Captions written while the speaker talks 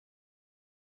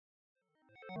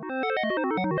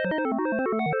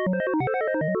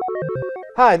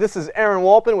Hi, this is Aaron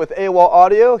Walpin with AWOL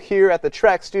Audio here at the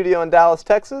Track Studio in Dallas,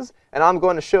 Texas, and I'm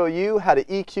going to show you how to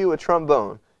EQ a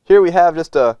trombone. Here we have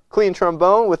just a clean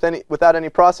trombone without any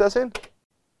processing.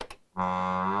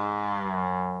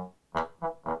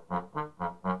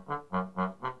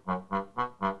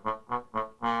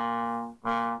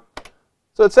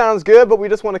 So it sounds good, but we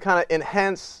just want to kind of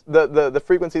enhance the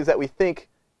frequencies that we think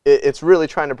it's really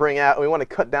trying to bring out, and we want to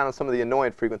cut down on some of the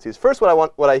annoying frequencies. First,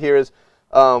 what I hear is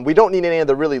we don't need any of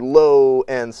the really low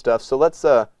end stuff, so let's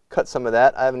cut some of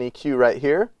that. I have an EQ right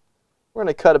here. We're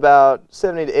going to cut about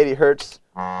 70 to 80 hertz.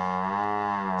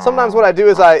 Sometimes what I do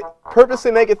is I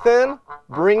purposely make it thin,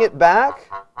 bring it back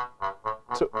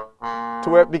to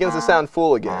where it begins to sound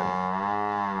full again.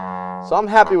 So I'm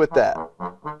happy with that.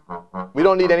 We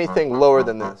don't need anything lower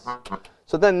than this.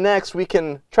 So then next we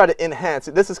can try to enhance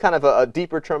it. This is kind of a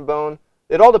deeper trombone.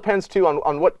 It all depends too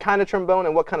on what kind of trombone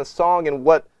and what kind of song and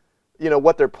what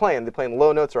they're playing. They're playing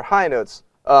low notes or high notes.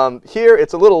 Here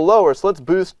it's a little lower, so let's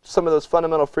boost some of those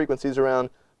fundamental frequencies around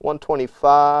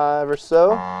 125 or so.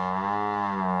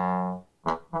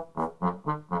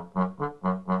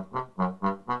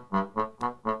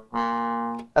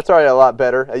 That's already a lot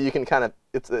better. You can kind of,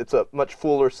 it's a much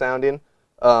fuller sounding,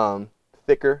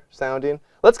 thicker sounding.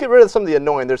 Let's get rid of some of the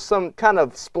annoying. There's some kind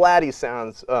of splatty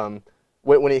sounds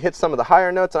when he hits some of the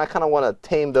higher notes, and I kind of want to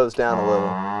tame those down a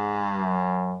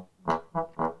little.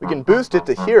 We can boost it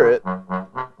to hear it.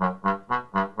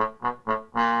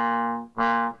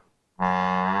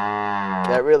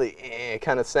 That really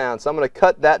kind of sound. So I'm going to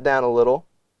cut that down a little.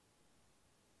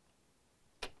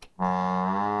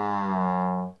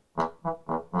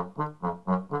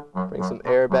 Bring some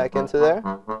air back into there.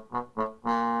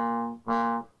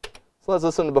 So let's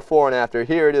listen to before and after.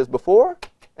 Here it is before.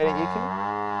 Any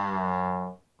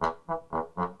EQ?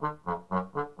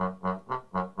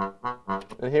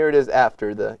 And here it is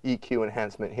after the EQ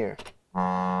enhancement here.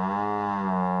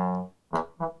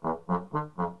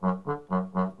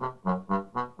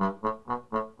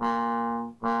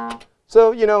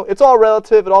 So, it's all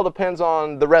relative. It all depends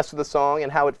on the rest of the song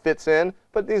and how it fits in.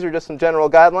 But these are just some general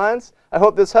guidelines. I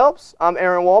hope this helps. I'm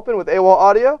Aaron Walpin with AWOL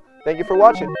Audio. Thank you for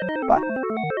watching. Bye.